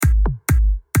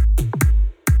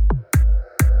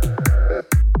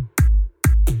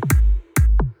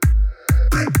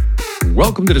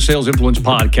Welcome to the Sales Influence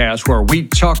Podcast, where we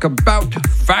talk about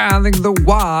finding the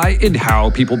why in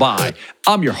how people buy.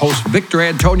 I'm your host, Victor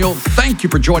Antonio. Thank you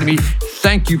for joining me.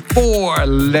 Thank you for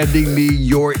lending me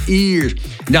your ears.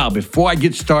 Now, before I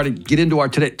get started, get into our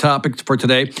topic for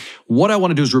today, what I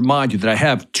want to do is remind you that I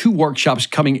have 2 workshops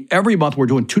coming every month. We're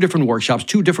doing 2 different workshops,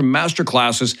 2 different master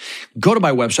classes. Go to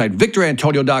my website,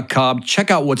 victorantonio.com. Check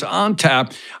out what's on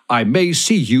tap. I may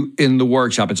see you in the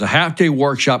workshop. It's a half-day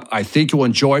workshop. I think you'll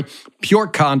enjoy. Pure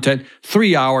content,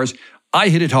 3 hours. I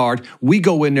hit it hard. We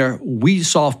go in there, we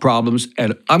solve problems,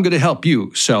 and I'm going to help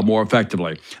you sell more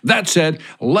effectively. That said,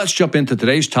 let's jump into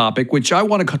today's topic, which I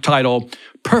want to title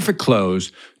Perfect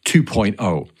Close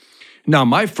 2.0. Now,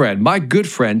 my good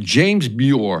friend, James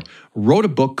Muir, wrote a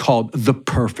book called The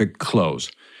Perfect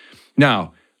Close.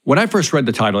 Now, when I first read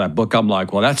the title of that book, I'm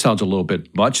like, well, that sounds a little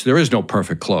bit much. There is no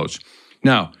perfect close.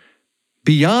 Now,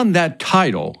 beyond that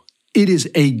title, it is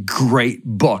a great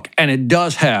book, and it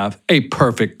does have a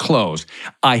perfect close.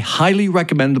 I highly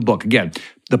recommend the book. Again,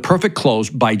 The Perfect Close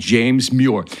by James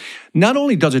Muir. Not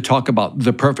only does it talk about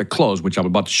the perfect close, which I'm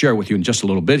about to share with you in just a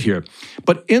little bit here,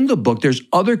 but in the book, there's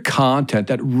other content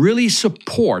that really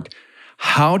support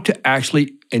how to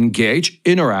actually engage,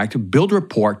 interact, build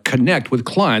rapport, connect with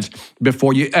clients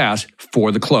before you ask for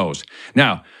the close.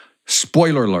 Now,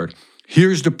 spoiler alert,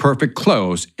 here's the perfect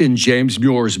close in James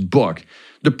Muir's book.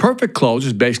 The perfect close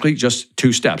is basically just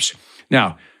 2 steps.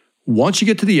 Now, once you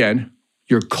get to the end,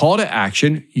 your call to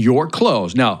action, your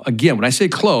close. Now, again, when I say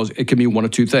close, it can be one of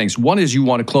 2 things. One is you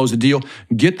want to close the deal,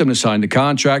 get them to sign the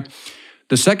contract.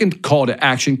 The second call to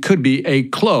action could be a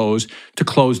close to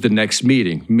close the next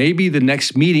meeting. Maybe the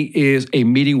next meeting is a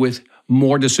meeting with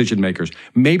more decision makers.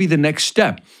 Maybe the next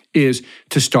step is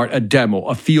to start a demo,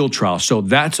 a field trial. So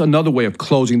that's another way of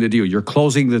closing the deal. You're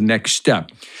closing the next step.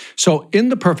 So in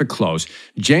The Perfect Close,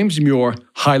 James Muir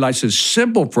highlights this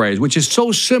simple phrase, which is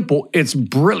so simple, it's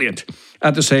brilliant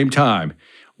at the same time.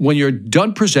 When you're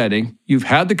done presenting, you've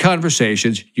had the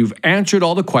conversations, you've answered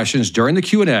all the questions during the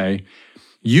Q&A,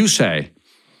 you say,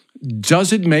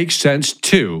 does it make sense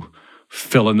to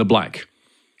fill in the blank?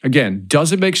 Again,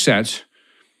 does it make sense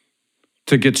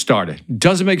to get started?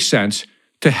 Does it make sense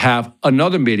to have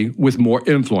another meeting with more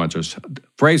influencers?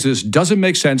 Phrases, does it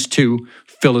make sense to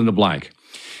fill in the blank?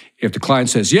 If the client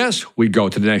says yes, we go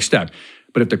to the next step.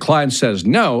 But if the client says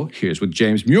no, here's what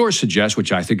James Muir suggests,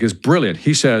 which I think is brilliant.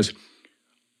 He says,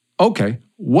 okay,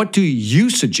 what do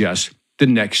you suggest the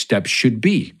next step should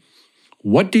be?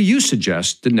 What do you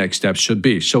suggest the next step should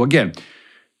be? So again,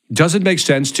 does it make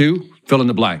sense to fill in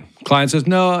the blank? Client says,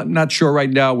 no, not sure right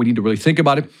now. We need to really think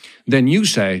about it. Then you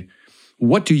say,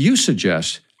 what do you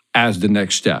suggest as the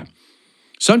next step?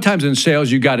 Sometimes in sales,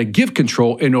 you got to give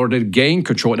control in order to gain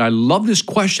control. And I love this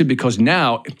question because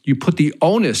now you put the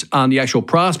onus on the actual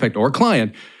prospect or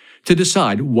client to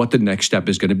decide what the next step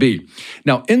is going to be.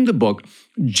 Now, in the book,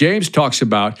 James talks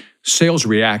about sales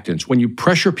reactance. When you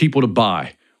pressure people to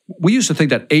buy, we used to think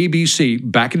that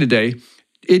ABC back in the day,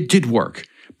 it did work.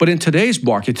 But in today's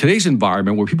market, today's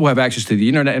environment where people have access to the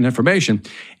internet and information,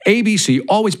 ABC,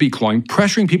 always be calling,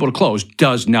 pressuring people to close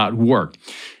does not work.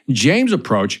 James'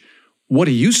 approach, what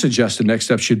do you suggest the next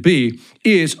step should be,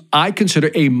 is I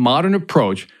consider a modern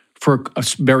approach for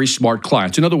very smart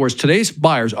clients. In other words, today's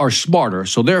buyers are smarter,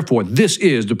 so therefore this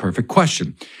is the perfect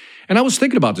question. And I was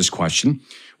thinking about this question,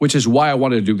 which is why I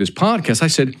wanted to do this podcast. I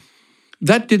said,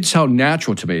 that didn't sound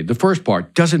natural to me. The first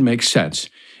part doesn't make sense.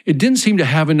 It didn't seem to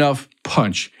have enough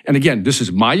punch. And again, this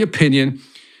is my opinion.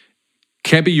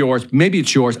 Can't be yours. Maybe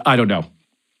it's yours. I don't know.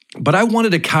 But I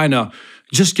wanted to kind of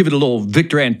just give it a little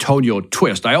Victor Antonio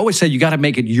twist. I always say you got to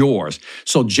make it yours.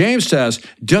 So James says,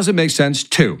 does it make sense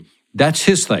to? That's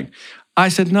his thing. I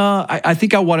said, no, I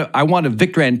think I want to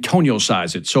Victor Antonio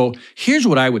size it. So here's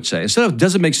what I would say. Instead of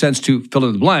does it make sense to fill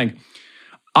in the blank,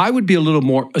 I would be a little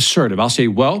more assertive. I'll say,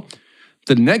 well,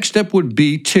 the next step would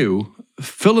be to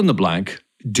fill in the blank.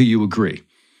 Do you agree?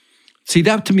 See,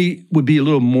 that to me would be a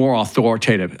little more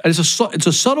authoritative. It's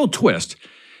a subtle twist.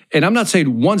 And I'm not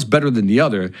saying one's better than the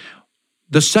other.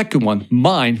 The second one,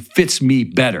 mine, fits me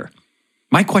better.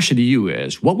 My question to you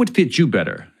is, what would fit you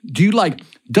better?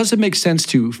 Does it make sense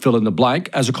to fill in the blank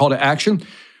as a call to action?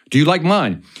 Do you like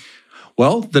mine?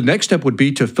 Well, the next step would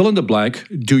be to fill in the blank.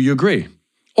 Do you agree?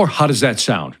 Or how does that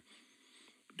sound?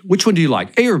 Which one do you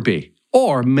like, A or B?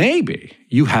 Or maybe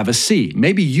you have a C.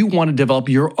 Maybe you want to develop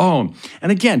your own. And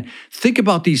again, think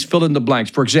about these fill in the blanks.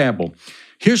 For example,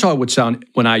 here's how it would sound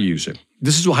when I use it.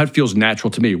 This is how it feels natural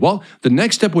to me. Well, the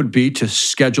next step would be to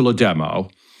schedule a demo.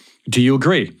 Do you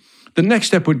agree? The next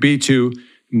step would be to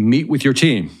meet with your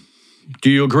team. Do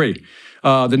you agree?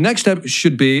 The next step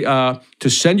should be to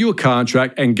send you a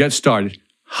contract and get started.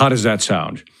 How does that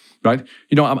sound? Right?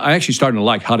 I'm actually starting to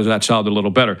like how does that sound a little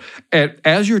better. And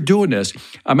as you're doing this,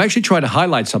 I'm actually trying to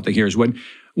highlight something here is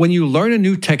when you learn a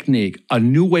new technique, a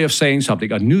new way of saying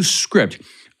something, a new script,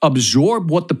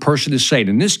 absorb what the person is saying.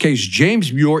 In this case,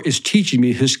 James Muir is teaching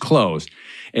me his close.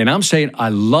 And I'm saying I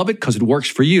love it because it works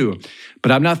for you,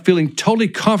 but I'm not feeling totally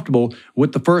comfortable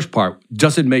with the first part.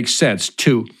 Does it make sense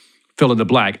to fill in the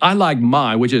blank? I like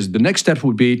mine, which is the next step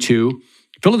would be to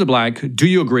fill in the blank. Do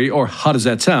you agree? Or how does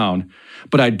that sound?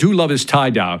 But I do love his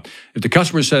tie down. If the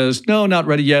customer says, no, not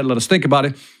ready yet, let us think about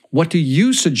it. What do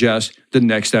you suggest the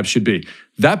next step should be?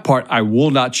 That part I will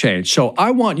not change. So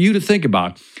I want you to think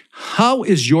about how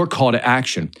is your call to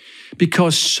action?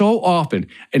 Because so often,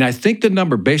 and I think the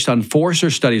number based on Forrester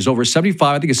studies, over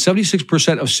 75, I think it's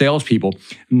 76% of salespeople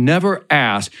never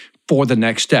ask for the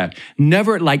next step.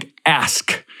 Never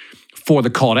ask for the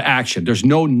call to action. There's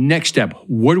no next step.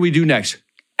 What do we do next?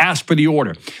 Ask for the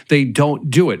order. They don't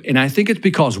do it. And I think it's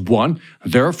because, one,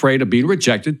 they're afraid of being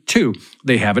rejected. Two,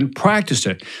 they haven't practiced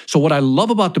it. So what I love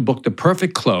about the book, The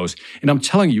Perfect Close, and I'm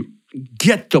telling you,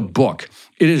 get the book.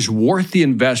 It is worth the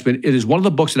investment. It is one of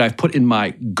the books that I've put in my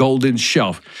golden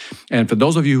shelf. And for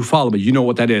those of you who follow me, you know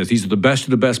what that is. These are the best of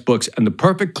the best books, and The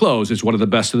Perfect Close is one of the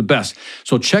best of the best.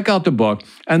 So check out the book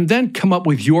and then come up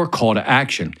with your call to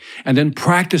action and then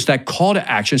practice that call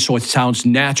to action so it sounds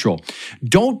natural.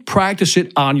 Don't practice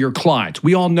it on your clients.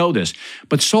 We all know this,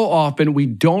 but so often we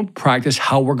don't practice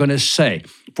how we're going to say.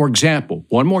 For example,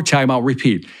 one more time, I'll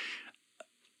repeat.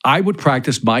 I would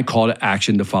practice my call to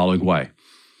action the following way.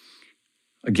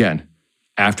 Again,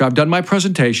 after I've done my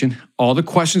presentation, all the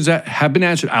questions that have been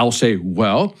answered, I'll say,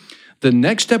 well, the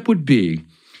next step would be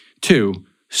to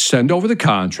send over the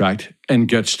contract and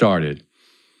get started.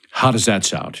 How does that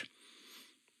sound?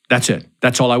 That's it.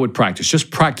 That's all I would practice.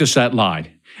 Just practice that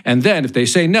line. And then if they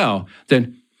say no,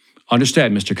 then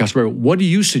understand, Mr. Customer, what do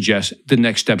you suggest the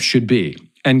next step should be?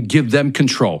 And give them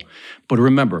control. But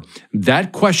remember,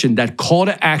 that question, that call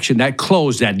to action, that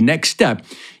close, that next step,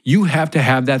 you have to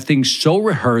have that thing so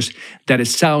rehearsed that it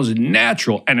sounds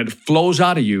natural and it flows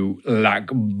out of you like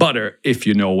butter, if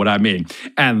you know what I mean.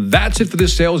 And that's it for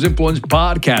this Sales Influence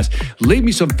podcast. Leave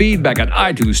me some feedback on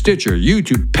iTunes, Stitcher,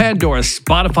 YouTube, Pandora,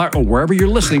 Spotify, or wherever you're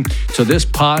listening to this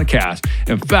podcast.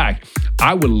 In fact,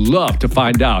 I would love to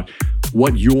find out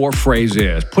what your phrase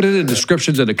is. Put it in the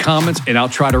descriptions and the comments, and I'll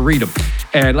try to read them.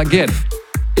 And again,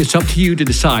 it's up to you to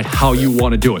decide how you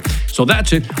want to do it. So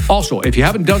that's it. Also, if you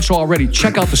haven't done so already,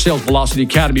 check out the Sales Velocity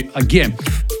Academy. Again,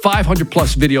 500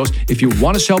 plus videos. If you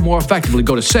want to sell more effectively,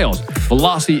 go to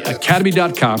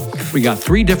salesvelocityacademy.com. We got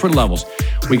 3 different levels.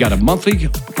 We got a monthly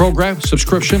program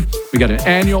subscription, we got an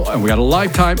annual, and we got a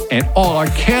lifetime, and all are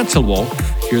cancelable.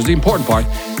 Here's the important part.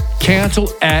 Cancel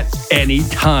at any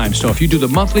time. So if you do the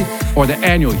monthly or the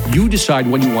annual, you decide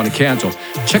when you want to cancel.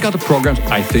 Check out the programs.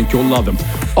 I think you'll love them.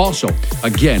 Also,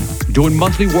 again, doing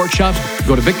monthly workshops.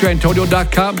 Go to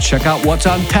VictorAntonio.com. Check out what's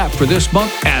on tap for this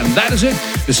month. And that is it.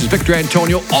 This is Victor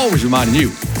Antonio, always reminding you,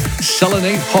 selling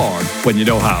ain't hard when you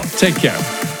know how. Take care.